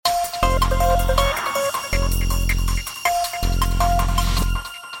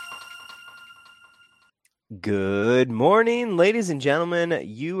Good morning, ladies and gentlemen.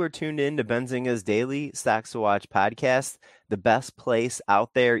 You are tuned in to Benzinga's Daily Stocks to Watch podcast, the best place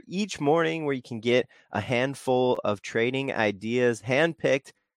out there each morning where you can get a handful of trading ideas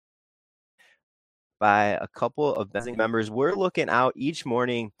handpicked by a couple of Benzinga members. We're looking out each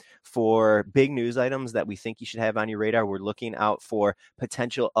morning for big news items that we think you should have on your radar. We're looking out for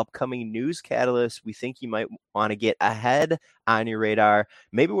potential upcoming news catalysts we think you might want to get ahead on your radar.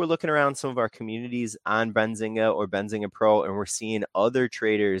 Maybe we're looking around some of our communities on Benzinga or Benzinga Pro, and we're seeing other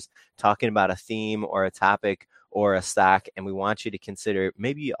traders talking about a theme or a topic or a stock, and we want you to consider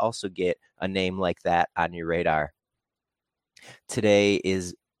maybe you also get a name like that on your radar. Today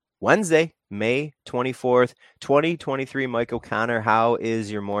is Wednesday, May 24th, 2023. Mike O'Connor, how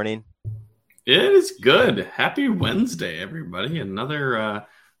is your morning? It is good. Happy Wednesday, everybody. Another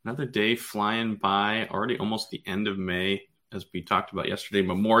day flying by. Already almost the end of May, as we talked about yesterday.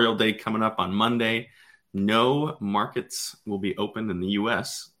 Memorial Day coming up on Monday. No markets will be open in the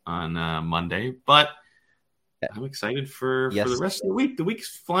U.S. on Monday, but I'm excited for the rest of the week. The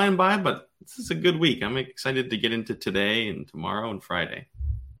week's flying by, but this is a good week. I'm excited to get into today and tomorrow and Friday.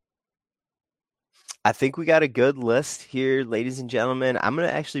 I think we got a good list here, ladies and gentlemen. I'm going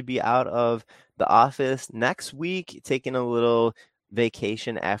to actually be out of the office next week, taking a little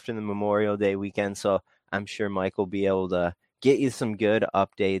vacation after the Memorial Day weekend. So I'm sure Mike will be able to get you some good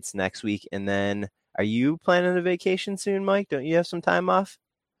updates next week. And then are you planning a vacation soon, Mike? Don't you have some time off?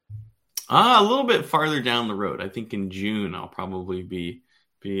 A little bit farther down the road. I think in June I'll probably be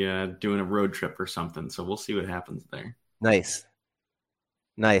doing a road trip or something. So we'll see what happens there. Nice.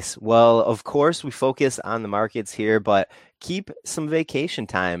 Well, of course, we focus on the markets here, but keep some vacation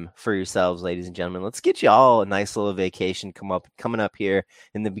time for yourselves, ladies and gentlemen. Let's get you all a nice little vacation coming up here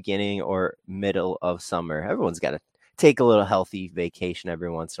in the beginning or middle of summer. Everyone's got to take a little healthy vacation every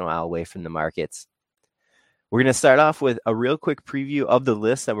once in a while away from the markets. We're going to start off with a real quick preview of the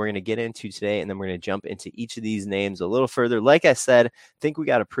list that we're going to get into today, and then we're going to jump into each of these names a little further. Like I said, I think we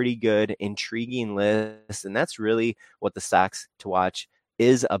got a pretty good, intriguing list, and that's really what the Stocks to Watch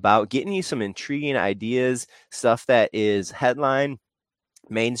is about, getting you some intriguing ideas, stuff that is headline,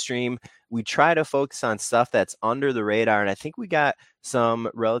 mainstream. We try to focus on stuff that's under the radar, and I think we got some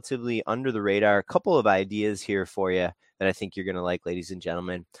relatively under the radar, a couple of ideas here for you that I think you're going to like, ladies and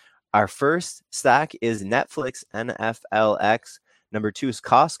gentlemen. Our first stock is Netflix, NFLX. Number 2 is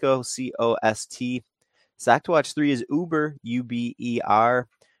Costco, COST. Stock to Watch 3 is Uber, UBER.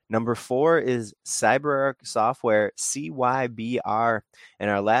 Number 4 is CyberArk Software, CYBR. And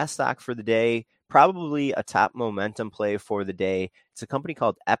our last stock for the day, probably a top momentum play for the day. It's a company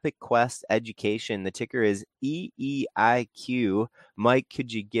called Epic Quest Education. The ticker is EEIQ. Mike,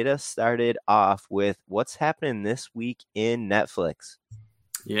 could you get us started off with what's happening this week in Netflix?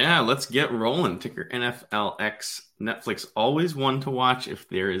 Yeah, let's get rolling. Ticker NFLX. Netflix, always one to watch if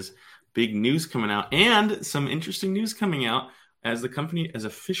there is big news coming out, and some interesting news coming out as the company has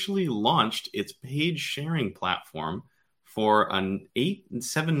officially launched its page sharing platform for an $8 and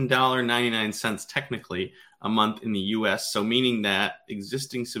 $7.99 technically a month in the US. So meaning that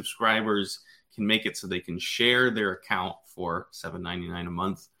existing subscribers can make it so they can share their account for $7.99 a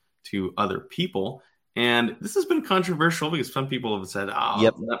month to other people. And this has been controversial because some people have said,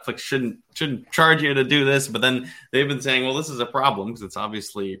 Netflix shouldn't charge you to do this. But then they've been saying, well, this is a problem because it's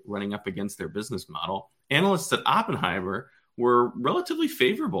obviously running up against their business model. Analysts at Oppenheimer were relatively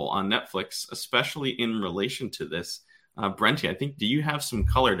favorable on Netflix, especially in relation to this. Brenty, I think, do you have some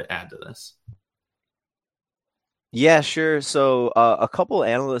color to add to this? Yeah, sure. So a couple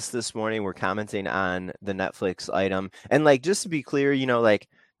analysts this morning were commenting on the Netflix item. And just to be clear,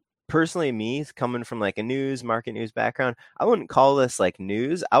 personally, me coming from a market news background, I wouldn't call this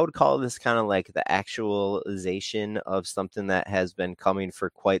news. I would call this kind of the actualization of something that has been coming for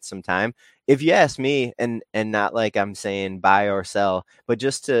quite some time. If you ask me, and not I'm saying buy or sell, but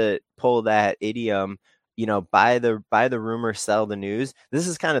just to pull that idiom, buy the rumor, sell the news. This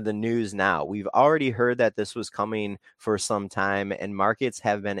is kind of the news now. We've already heard that this was coming for some time, and markets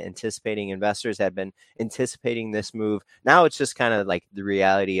have been anticipating, investors have been anticipating this move. Now it's just kind of the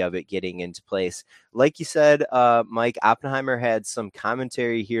reality of it getting into place. Like you said, Mike, Oppenheimer had some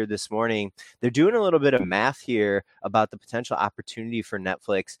commentary here this morning. They're doing a little bit of math here about the potential opportunity for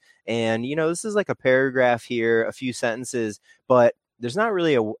Netflix. And, this is a paragraph here, a few sentences, but there's not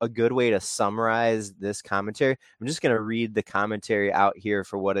really a good way to summarize this commentary. I'm just going to read the commentary out here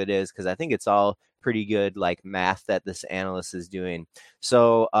for what it is, because I think it's all pretty good math that this analyst is doing.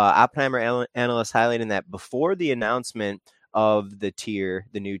 So Oppenheimer analyst highlighting that before the announcement of the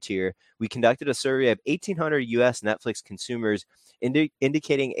new tier. We conducted a survey of 1,800 U.S. Netflix consumers,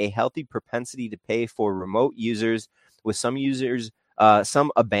 indicating a healthy propensity to pay for remote users, with some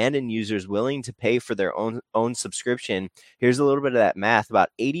abandoned users willing to pay for their own subscription. Here's a little bit of that math. About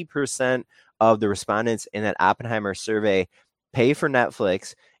 80% of the respondents in that Oppenheimer survey pay for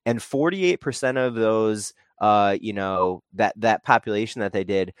Netflix, and 48% of those, that population that they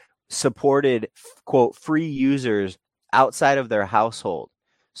did supported, quote, free users outside of their household.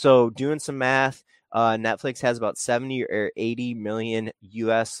 So doing some math, Netflix has about 70 or 80 million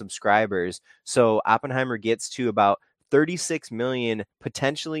US subscribers. So Oppenheimer gets to about 36 million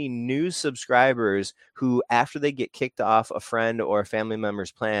potentially new subscribers who, after they get kicked off a friend or a family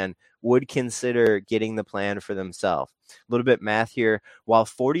member's plan, would consider getting the plan for themselves. A little bit math here. While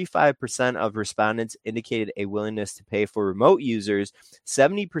 45% of respondents indicated a willingness to pay for remote users,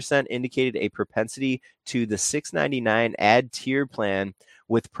 70% indicated a propensity to the $6.99 ad tier plan.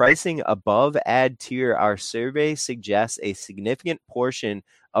 With pricing above ad tier, our survey suggests a significant portion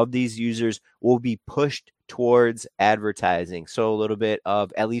of these users will be pushed towards advertising. So a little bit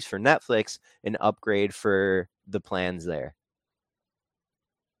of, at least for Netflix, an upgrade for the plans there.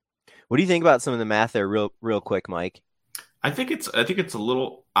 What do you think about some of the math there, real quick, Mike? I think it's a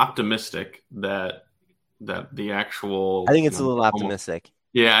little optimistic that the actual. I think it's a little optimistic.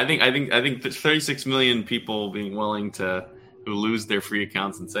 Yeah, I think there's 36 million people being willing to who lose their free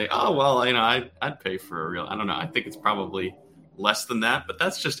accounts and say, oh well, I'd pay for a real. I don't know. I think it's probably less than that, but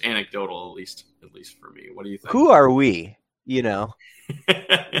that's just anecdotal, at least for me. What do you think? Who are we?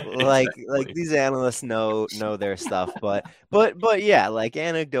 Like Exactly. these analysts know their stuff, but yeah, like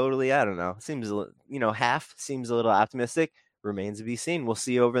anecdotally, I don't know. Seems half seems a little optimistic. Remains to be seen. We'll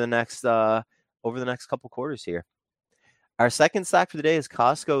see over the next couple quarters here. Our second stock for the day is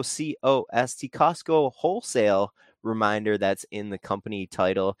Costco, COST, Costco Wholesale. Reminder, that's in the company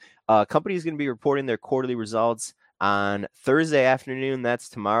title. Company is going to be reporting their quarterly results on Thursday afternoon. That's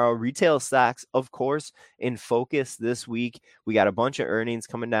tomorrow. Retail stocks, of course, in focus this week. We got a bunch of earnings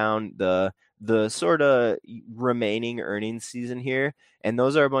coming down the sort of remaining earnings season here, and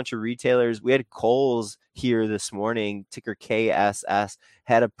those are a bunch of retailers. We had Kohl's here this morning, ticker KSS,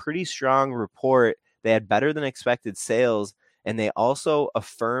 had a pretty strong report. They had better than expected sales, and they also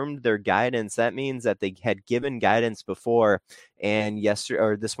affirmed their guidance. That means that they had given guidance before, and yesterday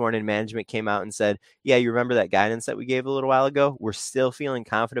or this morning, management came out and said, yeah, you remember that guidance that we gave a little while ago? We're still feeling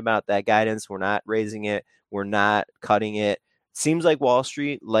confident about that guidance. We're not raising it. We're not cutting it. Seems like Wall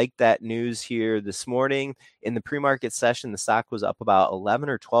Street liked that news here this morning. In the pre-market session, the stock was up about 11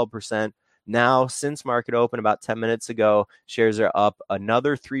 or 12%. Now, since market open about 10 minutes ago, shares are up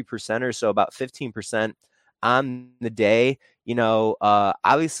another 3% or so, about 15% on the day.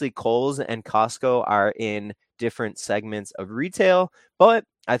 Obviously Kohl's and Costco are in different segments of retail, but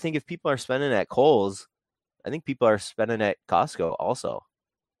I think if people are spending at Kohl's, I think people are spending at Costco also.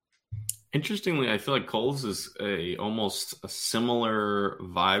 Interestingly, I feel like Kohl's is almost a similar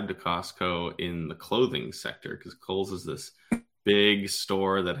vibe to Costco in the clothing sector, because Kohl's is this big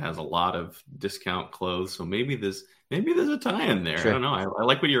store that has a lot of discount clothes. So maybe there's a tie-in there. Sure. I don't know. I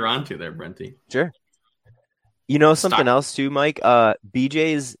like what you're onto there, Brenty. Sure. Something else too, Mike,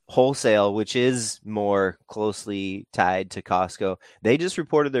 BJ's Wholesale, which is more closely tied to Costco, they just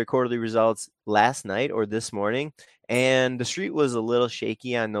reported their quarterly results last night or this morning, and the street was a little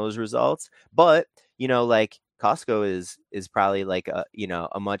shaky on those results. But, like Costco is probably like a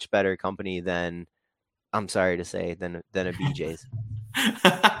much better company than, I'm sorry to say, than a BJ's.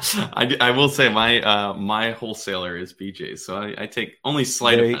 I will say my wholesaler is BJ's, so I take only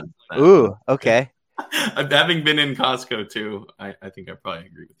slight offense. Ooh, okay. Having been in Costco too, I think I probably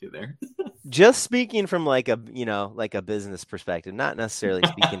agree with you there. Just speaking from like a business perspective, not necessarily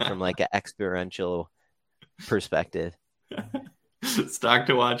speaking from like an experiential perspective. Stock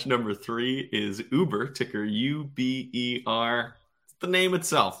to watch number 3 is Uber, ticker UBER. The name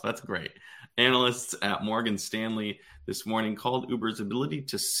itself, that's great. Analysts at Morgan Stanley this morning called Uber's ability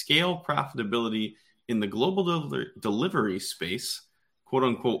to scale profitability in the global delivery space, quote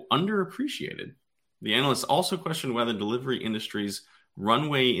unquote, underappreciated. The analysts also questioned whether delivery industry's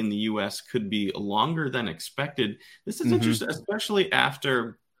runway in the U.S. could be longer than expected. This is interesting, especially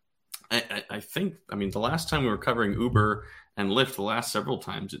after, I think, the last time we were covering Uber and Lyft, the last several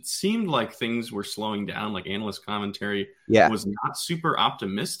times, it seemed like things were slowing down. Like analyst commentary was not super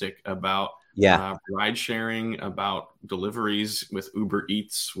optimistic about ride sharing, about deliveries with Uber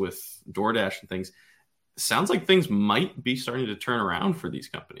Eats, with DoorDash and things. Sounds like things might be starting to turn around for these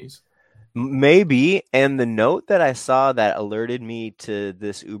companies. Maybe. And the note that I saw that alerted me to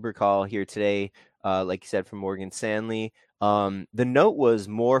this Uber call here today, like you said, from Morgan Stanley, The note was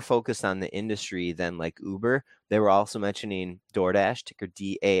more focused on the industry than like Uber. They were also mentioning DoorDash, ticker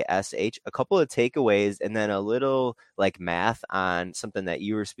DASH, a couple of takeaways, and then a little like math on something that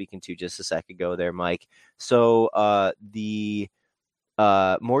you were speaking to just a second ago there, Mike. So the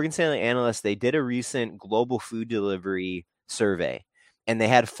Morgan Stanley analysts, they did a recent global food delivery survey, and they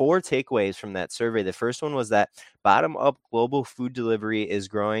had 4 takeaways from that survey. The first one was that bottom up global food delivery is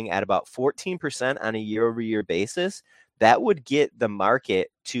growing at about 14% on a year over year basis. That would get the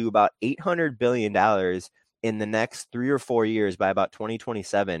market to about $800 billion in the next 3 or 4 years by about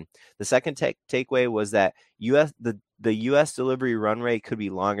 2027. The second takeaway was that the U.S. delivery run rate could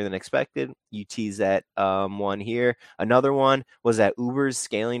be longer than expected. You tease that one here. Another one was that Uber's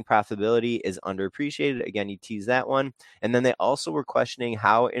scaling profitability is underappreciated. Again, you tease that one. And then they also were questioning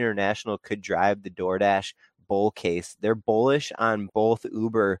how international could drive the DoorDash bull case. They're bullish on both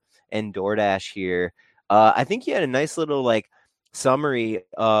Uber and DoorDash here. I think you had a nice little like summary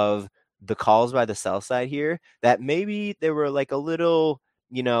of the calls by the sell side here that maybe they were like a little,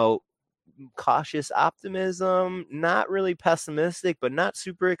 cautious optimism, not really pessimistic, but not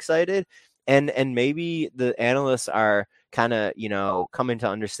super excited. And maybe the analysts are kind of, coming to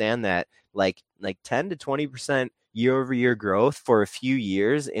understand that like 10 to 20% year over year growth for a few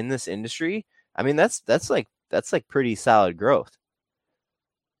years in this industry. I mean, that's like pretty solid growth.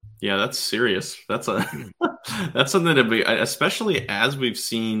 Yeah, that's serious. That's a that's something to be, especially as we've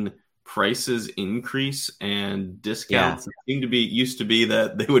seen prices increase and Yeah, discounts seem to be used to be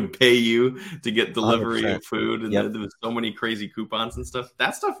that they would pay you to get delivery 100%. of food, and Yep. there was so many crazy coupons and stuff.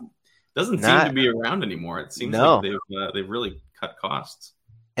 That stuff doesn't seem to Not be around anymore. It seems like no. they've really cut costs.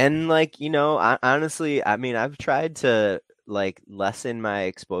 And like, honestly, I mean, I've tried to like lessen my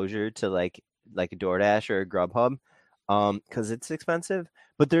exposure to like a DoorDash or a Grubhub, because it's expensive.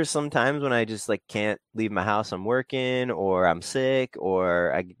 But there's some times when I just like can't leave my house. I'm working or I'm sick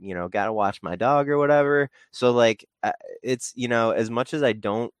or I, gotta watch my dog or whatever. So like, it's, as much as I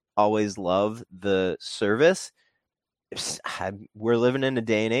don't always love the service, we're living in a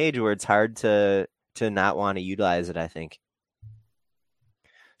day and age where it's hard to not want to utilize it, I think.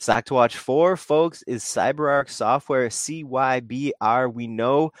 Stock to watch for, folks, is CyberArk Software, CYBR. We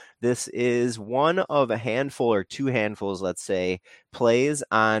know this is one of a handful or 2 handfuls, let's say, plays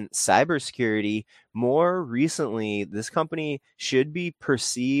on cybersecurity. More recently, this company should be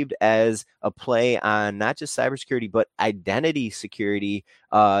perceived as a play on not just cybersecurity, but identity security.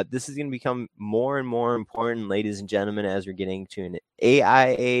 This is going to become more and more important, ladies and gentlemen, as we're getting to an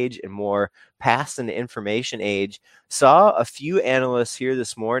AI age and more past an information age. Saw a few analysts here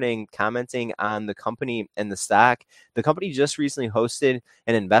this morning commenting on the company and the stock. The company just recently hosted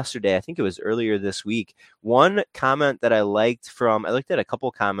an investor day. I think it was earlier this week. One comment that I looked at a couple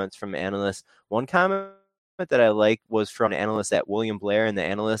comments from analysts. One comment that I liked was from an analyst at William Blair, and the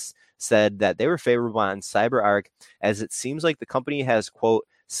analyst said that they were favorable on CyberArk as it seems like the company has, quote,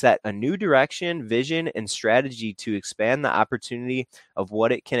 set a new direction, vision, and strategy to expand the opportunity of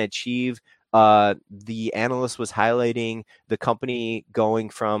what it can achieve. The analyst was highlighting the company going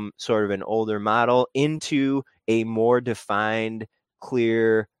from sort of an older model into a more defined,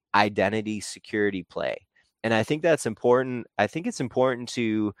 clear identity security play. And I think that's important. I think it's important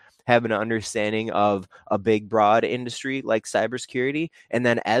to have an understanding of a big, broad industry like cybersecurity. And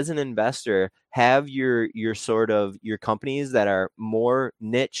then as an investor, have your sort of your companies that are more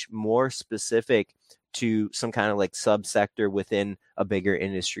niche, more specific to some kind of like subsector within a bigger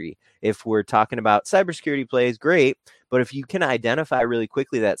industry. If we're talking about cybersecurity plays, great. But if you can identify really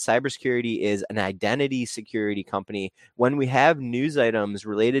quickly that cybersecurity is an identity security company, when we have news items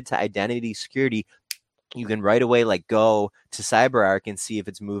related to identity security, you can right away like go to CyberArk and see if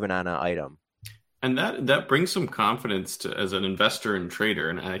it's moving on an item. And that brings some confidence to as an investor and trader,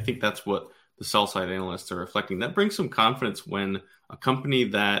 and I think that's what the sell side analysts are reflecting. That brings some confidence when a company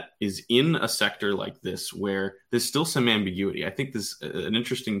that is in a sector like this, where there's still some ambiguity. I think there's an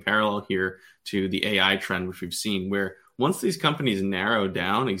interesting parallel here to the AI trend, which we've seen, where once these companies narrow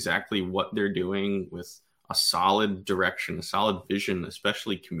down exactly what they're doing with a solid direction, a solid vision,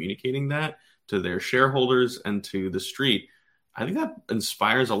 especially communicating that to their shareholders and to the street, I think that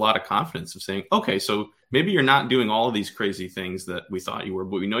inspires a lot of confidence of saying, okay, so maybe you're not doing all of these crazy things that we thought you were,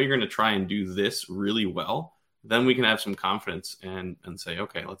 but we know you're going to try and do this really well. Then we can have some confidence and say,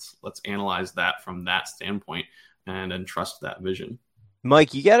 okay, let's analyze that from that standpoint and trust that vision.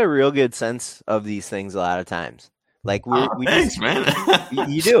 Mike, you got a real good sense of these things a lot of times. Like Oh, we thanks, just man.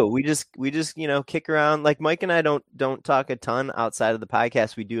 you do. We just kick around. Like Mike and I don't talk a ton outside of the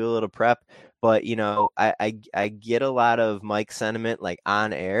podcast. We do a little prep, but I get a lot of Mike's sentiment like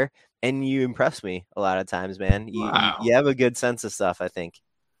on air, and you impress me a lot of times, man. Wow. You have a good sense of stuff, I think.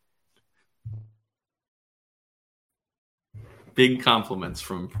 Big compliments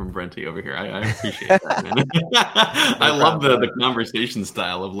from Brenty over here. I appreciate that, man. I love the conversation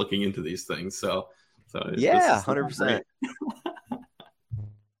style of looking into these things. So yeah, 100%.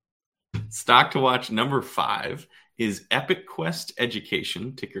 Stock to watch number 5 is Epic Quest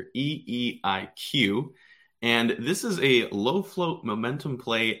Education, ticker EEIQ. And this is a low float momentum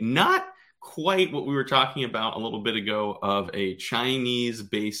play, not quite what we were talking about a little bit ago of a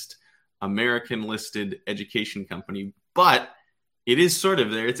Chinese-based American listed education company, but it is sort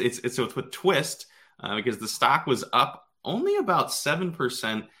of there. It's a twist because the stock was up only about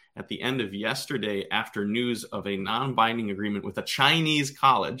 7% at the end of yesterday after news of a non-binding agreement with a Chinese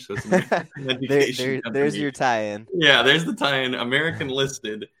college. So it's an education there's your tie-in. Yeah, there's the tie-in, American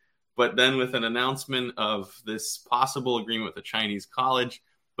listed, but then with an announcement of this possible agreement with a Chinese college.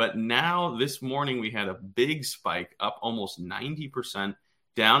 But now this morning we had a big spike up almost 90%.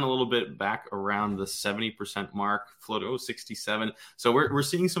 Down a little bit back around the 70% mark, float 67. So we're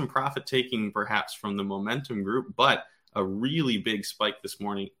seeing some profit taking perhaps from the momentum group, but a really big spike this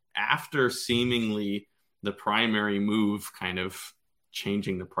morning after seemingly the primary move kind of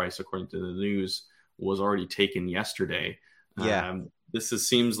changing the price according to the news was already taken yesterday. Yeah. This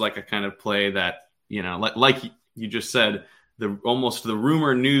seems like a kind of play that, like you just said, the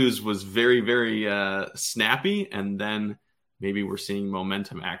rumor news was very, very snappy, and then maybe we're seeing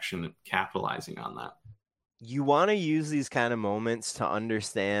momentum action capitalizing on that. You want to use these kind of moments to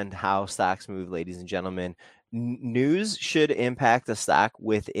understand how stocks move, ladies and gentlemen. News should impact the stock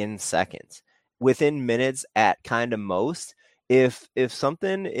within seconds, within minutes at kind of most. If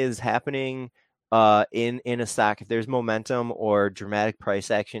something is happening in a stock, if there's momentum or dramatic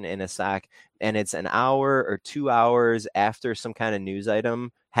price action in a stock, and it's an hour or 2 hours after some kind of news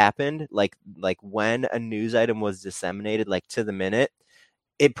item happened, like when a news item was disseminated, like to the minute,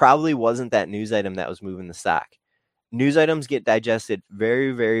 it probably wasn't that news item that was moving the stock. News items get digested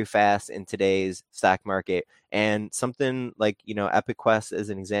very, very fast in today's stock market. And something like, Epic Quest as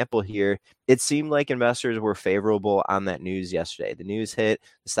an example here, it seemed like investors were favorable on that news yesterday. The news hit,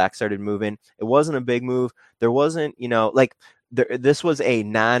 the stock started moving. It wasn't a big move. There wasn't, this was a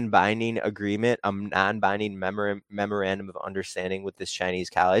non-binding agreement, a non-binding memorandum of understanding with this Chinese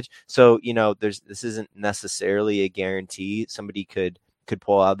college. So, this isn't necessarily a guarantee somebody could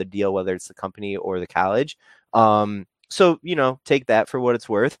pull out the deal, whether it's the company or the college. So, take that for what it's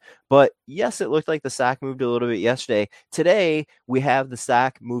worth. But yes, it looked like the stock moved a little bit yesterday. Today, we have the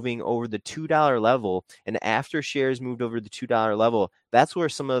stock moving over the $2 level. And after shares moved over the $2 level, that's where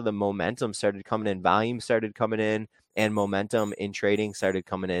some of the momentum started coming in. Volume started coming in, and momentum in trading started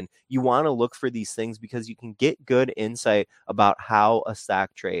coming in. You want to look for these things because you can get good insight about how a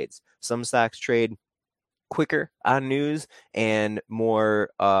stock trades. Some stocks trade quicker on news and more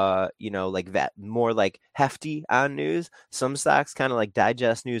more like hefty on news. Some stocks kind of like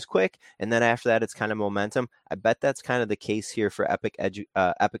digest news quick, and then after that it's kind of momentum. I bet that's kind of the case here for Epic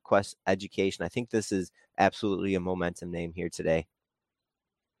Quest Education. I think this is absolutely a momentum name here today.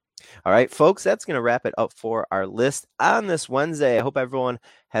 All right, folks, that's going to wrap it up for our list on this Wednesday. I hope everyone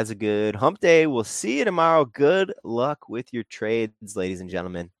has a good hump day. We'll see you tomorrow. Good luck with your trades, ladies and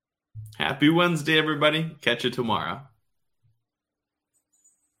gentlemen. Happy Wednesday, everybody. Catch you tomorrow.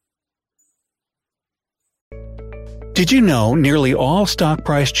 Did you know nearly all stock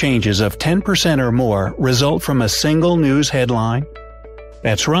price changes of 10% or more result from a single news headline?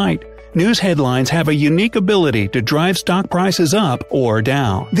 That's right. News headlines have a unique ability to drive stock prices up or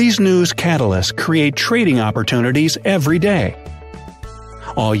down. These news catalysts create trading opportunities every day.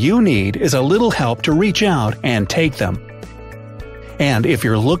 All you need is a little help to reach out and take them. And if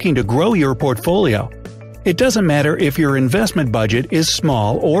you're looking to grow your portfolio, it doesn't matter if your investment budget is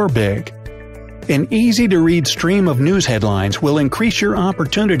small or big. An easy-to-read stream of news headlines will increase your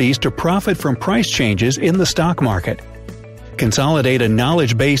opportunities to profit from price changes in the stock market, consolidate a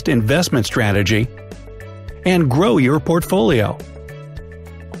knowledge-based investment strategy, and grow your portfolio.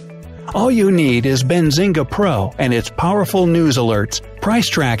 All you need is Benzinga Pro and its powerful news alerts, price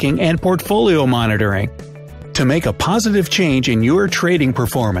tracking, and portfolio monitoring to make a positive change in your trading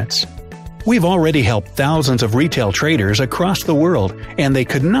performance. We've already helped thousands of retail traders across the world, and they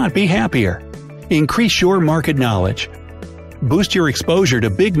could not be happier. Increase your market knowledge, boost your exposure to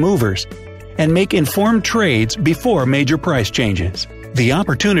big movers, and make informed trades before major price changes. The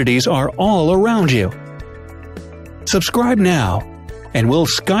opportunities are all around you. Subscribe now, and we'll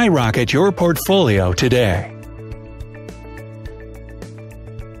skyrocket your portfolio today.